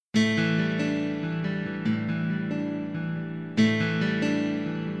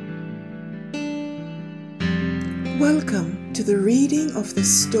Welcome to the reading of the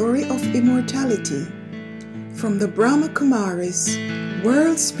Story of Immortality from the Brahma Kumaris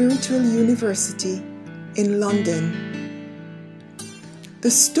World Spiritual University in London.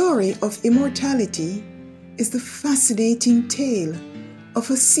 The Story of Immortality is the fascinating tale of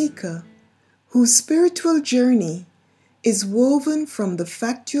a seeker whose spiritual journey is woven from the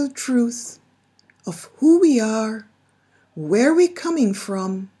factual truth of who we are, where we're coming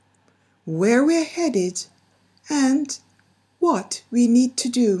from, where we're headed, and what we need to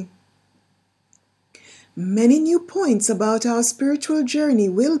do. Many new points about our spiritual journey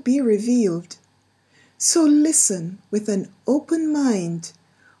will be revealed, so listen with an open mind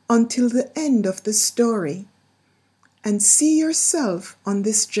until the end of the story and see yourself on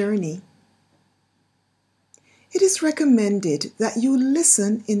this journey. It is recommended that you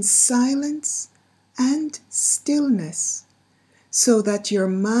listen in silence and stillness, so that your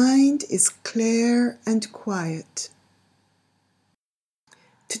mind is clear and quiet.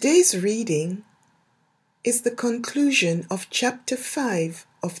 Today's reading is the conclusion of Chapter 5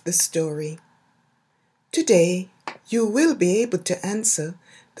 of the story. Today, you will be able to answer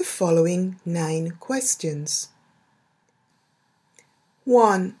the following 9 questions.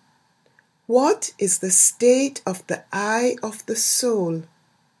 1. What is the state of the eye of the soul,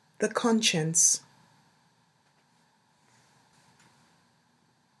 the conscience?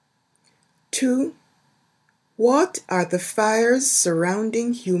 2. What are the fires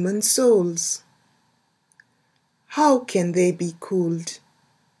surrounding human souls? How can they be cooled?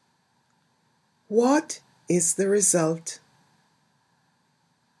 What is the result?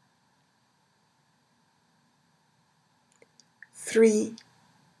 3.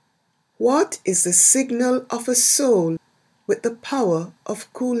 What is the signal of a soul with the power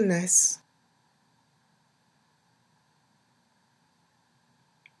of coolness?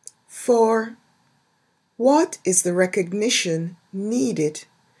 4. What is the recognition needed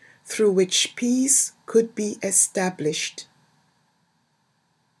through which peace could be established?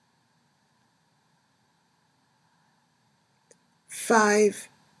 5.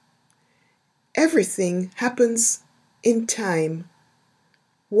 Everything happens in time.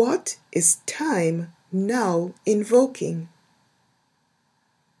 What is time now invoking?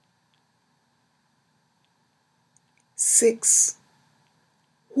 6.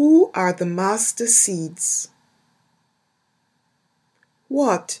 Who are the master seeds?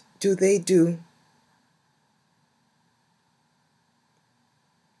 What do they do?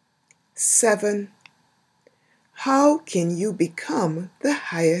 7. How can you become the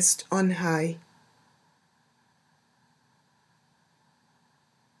highest on high?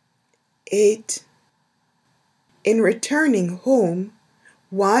 8. In returning home,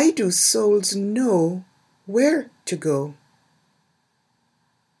 why do souls know where to go?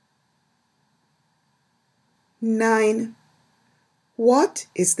 9. What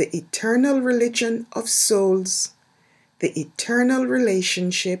is the eternal religion of souls, the eternal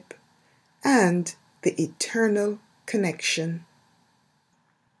relationship, and the eternal connection?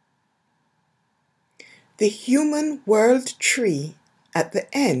 The human world tree at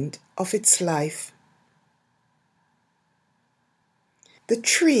the end of its life. The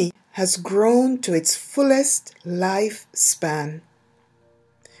tree has grown to its fullest life span.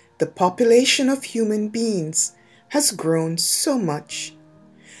 The population of human beings has grown so much,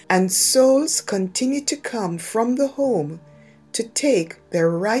 and souls continue to come from the home to take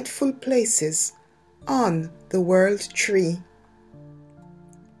their rightful places on the world tree.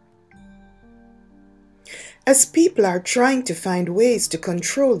 As people are trying to find ways to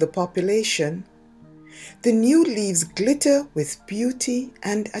control the population, the new leaves glitter with beauty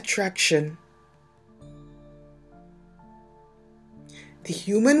and attraction. The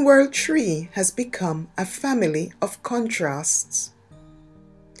human world tree has become a family of contrasts.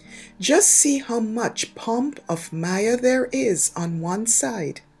 Just see how much pomp of Maya there is on one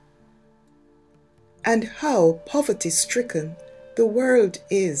side, and how poverty-stricken the world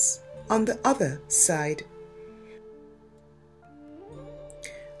is on the other side.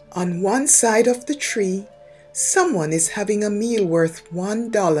 On one side of the tree, someone is having a meal worth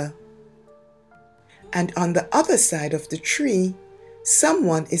 $1, and on the other side of the tree,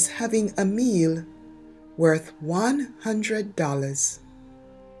 someone is having a meal worth $100.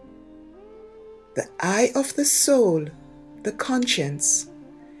 The eye of the soul, the conscience,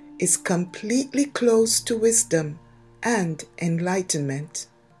 is completely closed to wisdom and enlightenment.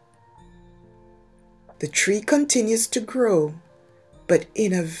 The tree continues to grow, but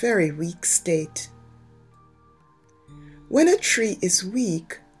in a very weak state. When a tree is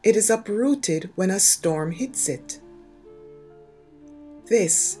weak, it is uprooted when a storm hits it.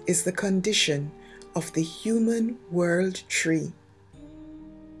 This is the condition of the human world tree.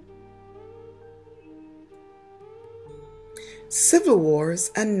 Civil wars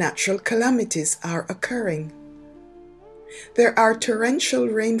and natural calamities are occurring. There are torrential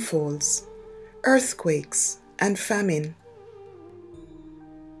rainfalls, earthquakes, and famine.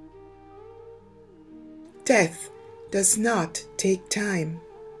 Death does not take time.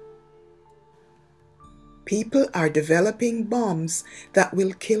 People are developing bombs that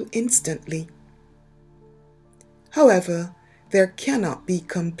will kill instantly. However, there cannot be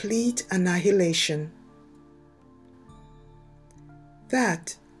complete annihilation.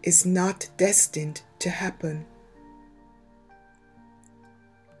 That is not destined to happen.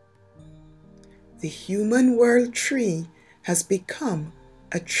 The human world tree has become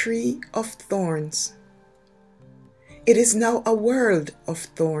a tree of thorns. It is now a world of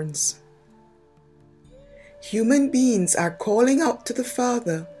thorns. Human beings are calling out to the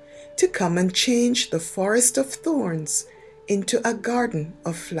Father to come and change the forest of thorns into a garden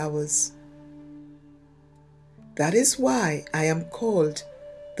of flowers. That is why I am called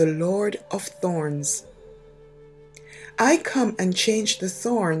the Lord of Thorns. I come and change the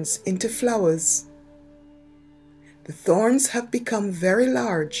thorns into flowers. The thorns have become very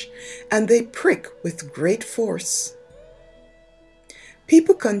large and they prick with great force.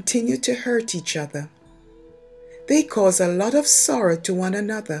 People continue to hurt each other. They cause a lot of sorrow to one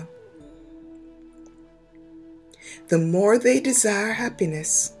another. The more they desire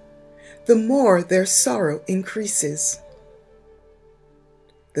happiness, the more their sorrow increases.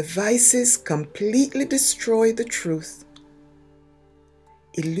 The vices completely destroy the truth.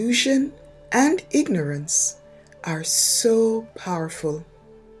 Illusion and ignorance are so powerful.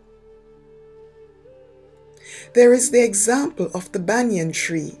 There is the example of the banyan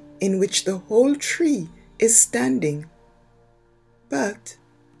tree in which the whole tree is standing, but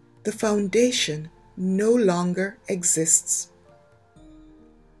the foundation no longer exists.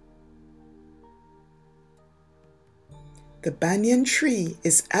 The banyan tree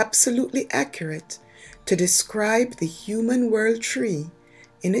is absolutely accurate to describe the human world tree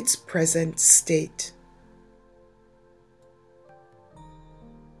in its present state.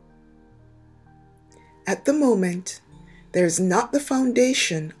 At the moment, there is not the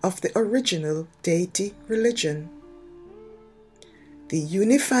foundation of the original deity religion. The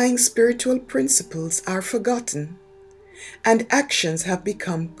unifying spiritual principles are forgotten, and actions have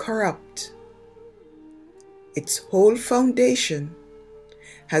become corrupt. Its whole foundation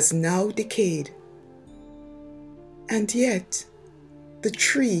has now decayed, and yet the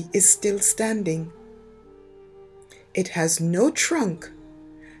tree is still standing. It has no trunk,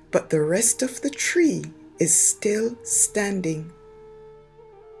 but the rest of the tree is still standing.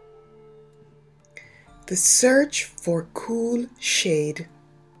 The search for cool shade.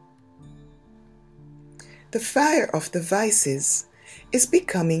 The fire of the vices is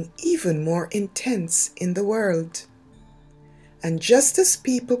becoming even more intense in the world. And just as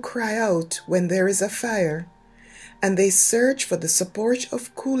people cry out when there is a fire, and they search for the support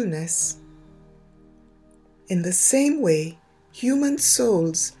of coolness, in the same way, human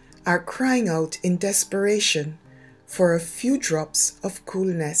souls are crying out in desperation for a few drops of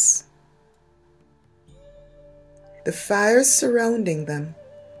coolness. The fires surrounding them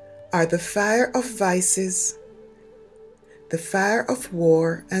are the fire of vices, the fire of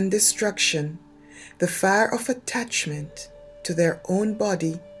war and destruction, the fire of attachment to their own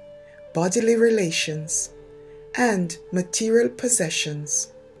body, bodily relations, and material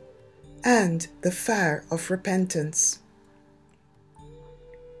possessions, and the fire of repentance.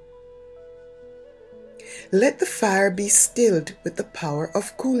 Let the fire be stilled with the power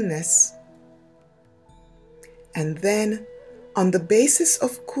of coolness. And then, on the basis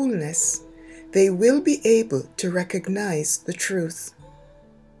of coolness, they will be able to recognize the truth.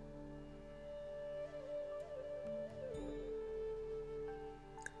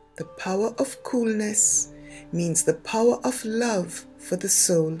 The power of coolness means the power of love for the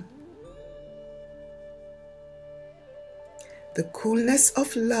soul. The coolness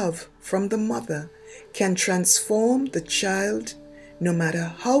of love from the mother can transform the child, no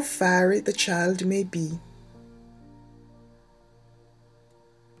matter how fiery the child may be.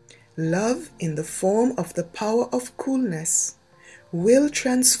 Love in the form of the power of coolness will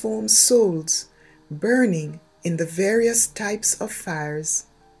transform souls burning in the various types of fires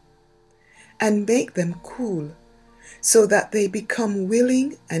and make them cool so that they become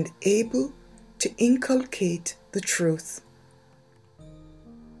willing and able to inculcate the truth.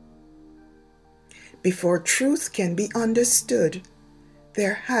 Before truth can be understood,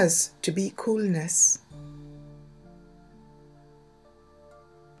 there has to be coolness.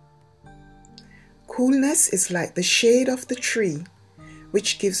 coolness is like the shade of the tree,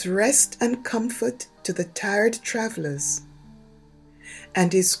 which gives rest and comfort to the tired travelers,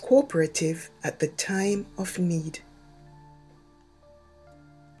 and is cooperative at the time of need.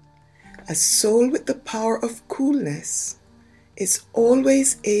 A soul with the power of coolness is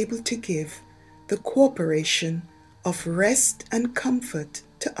always able to give the cooperation of rest and comfort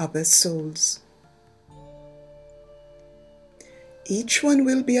to other souls. Each one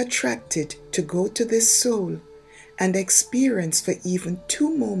will be attracted to go to this soul and experience for even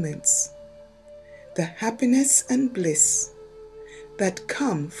 2 moments the happiness and bliss that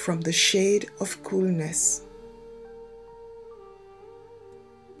come from the shade of coolness.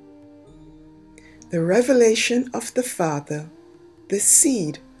 The revelation of the Father, the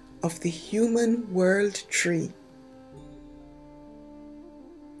seed of the human world tree.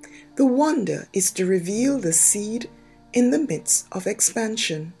 The wonder is to reveal the seed in the midst of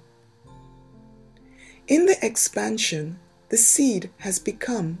expansion. In the expansion, the seed has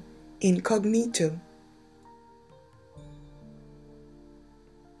become incognito.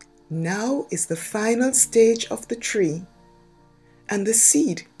 Now is the final stage of the tree, and the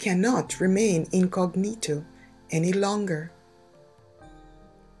seed cannot remain incognito any longer.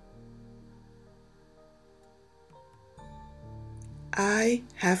 I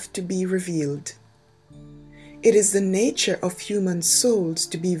have to be revealed. It is the nature of human souls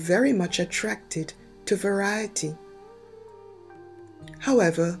to be very much attracted to variety.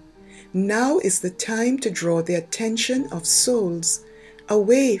 However, now is the time to draw the attention of souls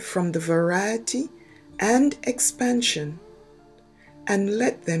away from the variety and expansion, and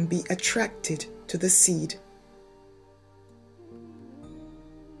let them be attracted to the seed.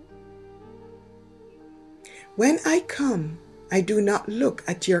 When I come, I do not look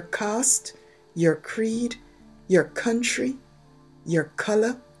at your caste, your creed, your country, your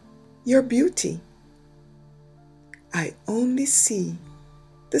color, your beauty. I only see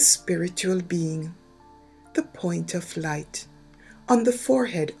the spiritual being, the point of light, on the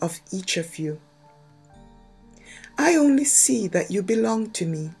forehead of each of you. I only see that you belong to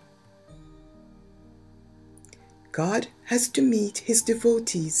me. God has to meet his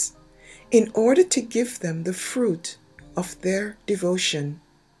devotees in order to give them the fruit of their devotion.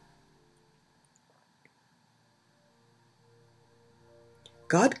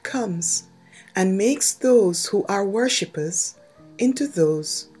 God comes and makes those who are worshippers into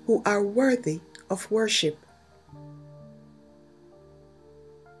those who are worthy of worship.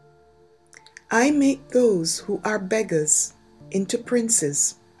 I make those who are beggars into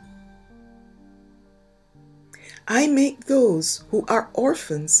princes. I make those who are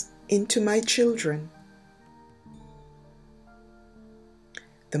orphans into my children.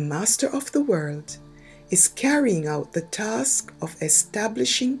 The Master of the world is carrying out the task of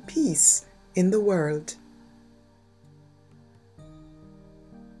establishing peace in the world.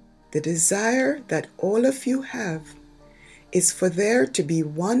 The desire that all of you have is for there to be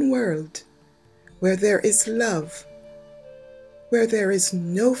one world where there is love, where there is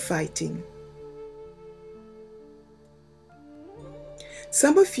no fighting.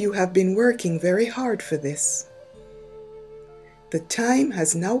 Some of you have been working very hard for this. The time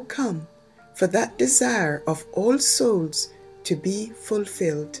has now come for that desire of all souls to be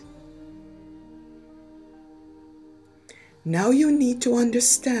fulfilled. Now you need to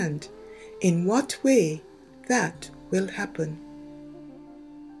understand in what way that will happen.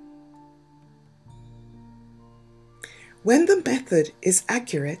 When the method is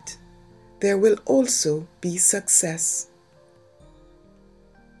accurate, there will also be success.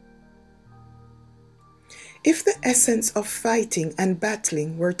 If the essence of fighting and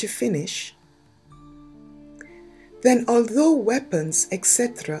battling were to finish, then although weapons,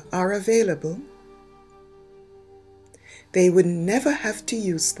 etc. are available, they would never have to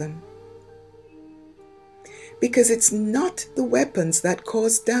use them. Because it's not the weapons that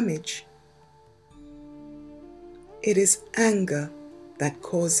cause damage. It is anger that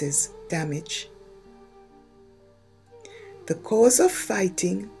causes damage. The cause of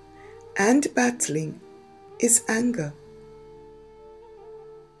fighting and battling is anger.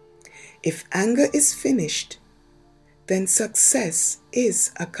 If anger is finished, then success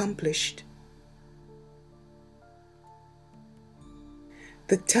is accomplished.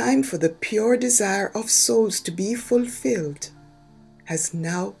 The time for the pure desire of souls to be fulfilled has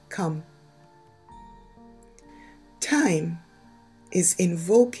now come. Time is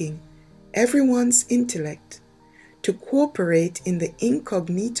invoking everyone's intellect to cooperate in the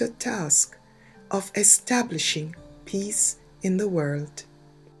incognito task of establishing peace in the world.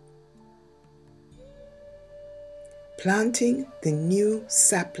 Planting the new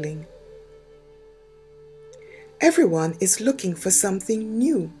sapling. Everyone is looking for something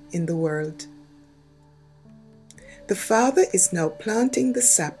new in the world. The Father is now planting the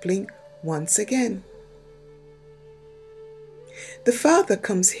sapling once again. The Father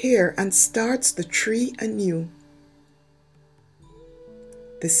comes here and starts the tree anew.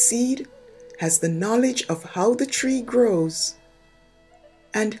 The seed has the knowledge of how the tree grows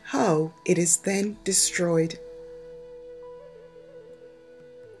and how it is then destroyed.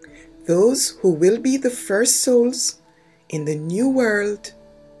 Those who will be the first souls in the new world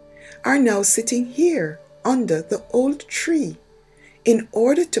are now sitting here under the old tree in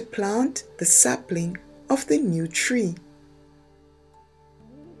order to plant the sapling of the new tree.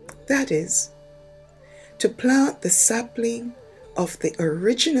 That is, to plant the sapling of the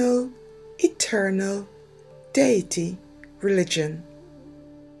original, eternal deity religion.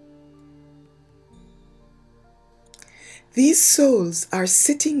 These souls are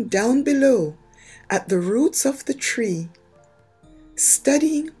sitting down below at the roots of the tree,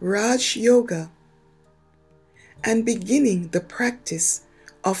 studying Raj Yoga and beginning the practice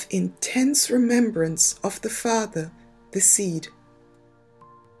of intense remembrance of the Father, the seed.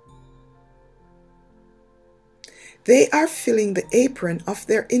 They are filling the apron of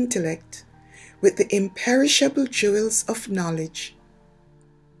their intellect with the imperishable jewels of knowledge,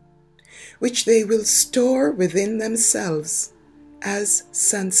 which they will store within themselves as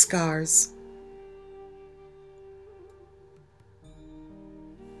sanskars.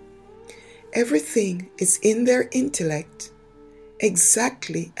 Everything is in their intellect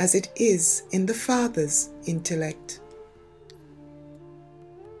exactly as it is in the Father's intellect.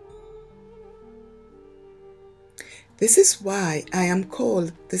 This is why I am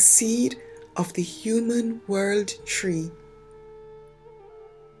called the seed of the human world tree.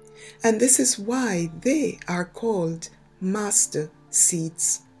 And this is why they are called master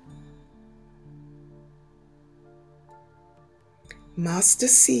seeds. Master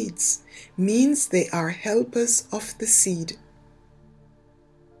seeds means they are helpers of the seed.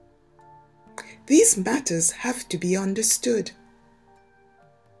 These matters have to be understood.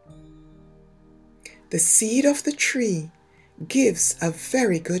 The seed of the tree gives a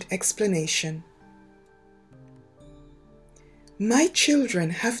very good explanation. My children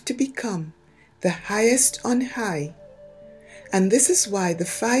have to become the highest on high, and this is why the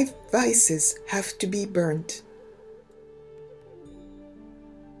 5 vices have to be burnt.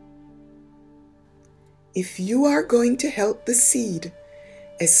 If you are going to help the seed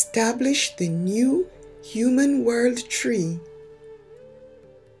establish the new human world tree,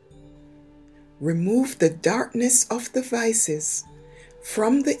 remove the darkness of the vices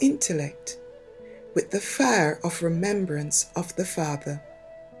from the intellect with the fire of remembrance of the Father.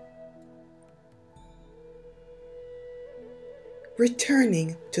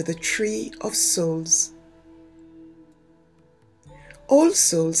 Returning to the tree of souls. All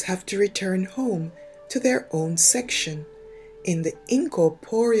souls have to return home to their own section in the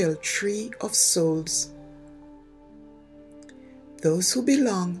incorporeal tree of souls. Those who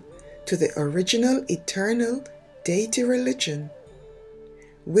belong to the original eternal deity religion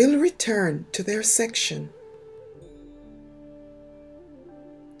will return to their section.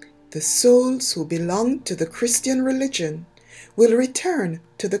 The souls who belong to the Christian religion will return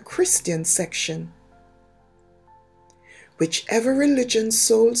to the Christian section. Whichever religion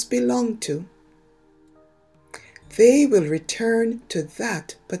souls belong to, they will return to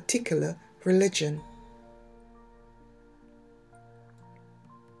that particular religion.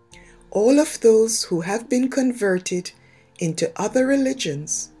 All of those who have been converted into other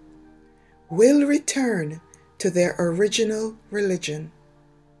religions will return to their original religion.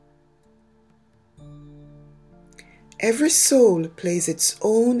 Every soul plays its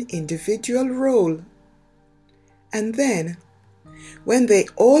own individual role, and then, when they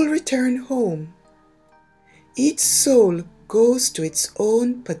all return home, each soul goes to its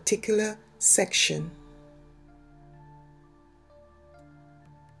own particular section.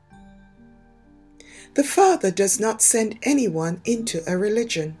 The Father does not send anyone into a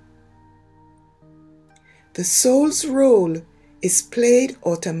religion. The soul's role is played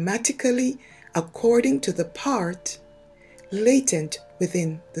automatically according to the part latent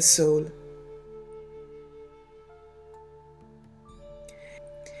within the soul.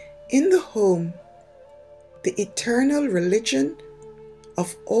 In the home, the eternal religion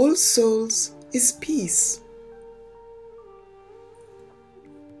of all souls is peace.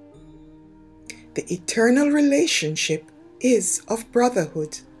 The eternal relationship is of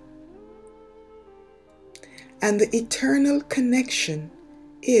brotherhood, and the eternal connection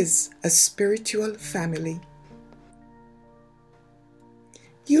is a spiritual family.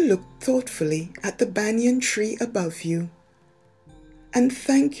 You look thoughtfully at the banyan tree above you and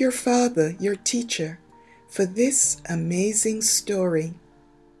thank your father, your teacher, for this amazing story.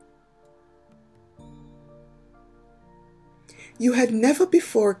 You had never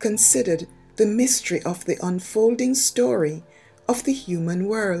before considered the mystery of the unfolding story of the human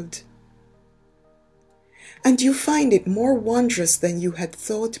world, and you find it more wondrous than you had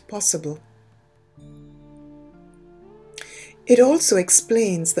thought possible. It also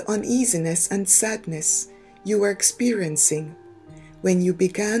explains the uneasiness and sadness you were experiencing when you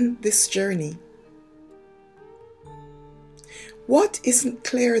began this journey. What isn't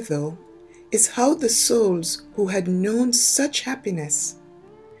clear, though, is how the souls who had known such happiness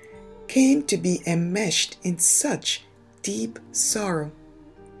came to be enmeshed in such deep sorrow.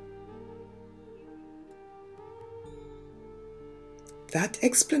 That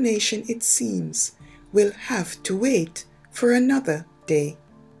explanation, it seems, will have to wait for another day.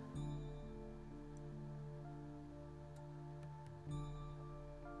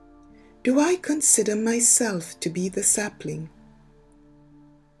 Do I consider myself to be the sapling?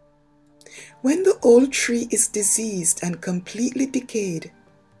 When the old tree is diseased and completely decayed,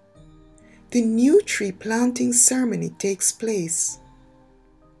 the new tree planting ceremony takes place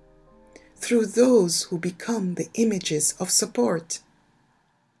through those who become the images of support.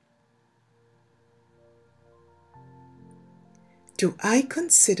 Do I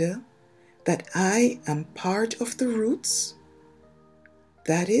consider that I am part of the roots?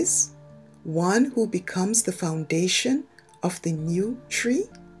 That is, one who becomes the foundation of the new tree?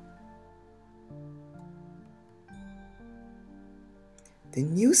 The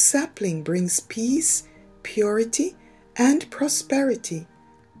new sapling brings peace, purity, and prosperity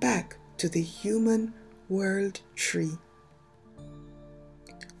back to the human world tree.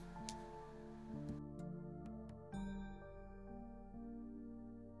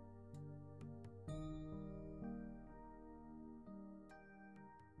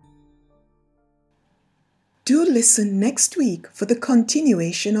 Do listen next week for the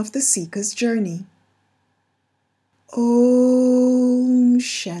continuation of the Seeker's journey. Om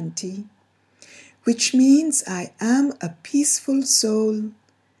Shanti, which means I am a peaceful soul,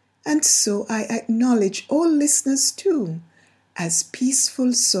 and so I acknowledge all listeners too as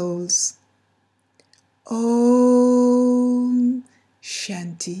peaceful souls. Om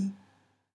Shanti.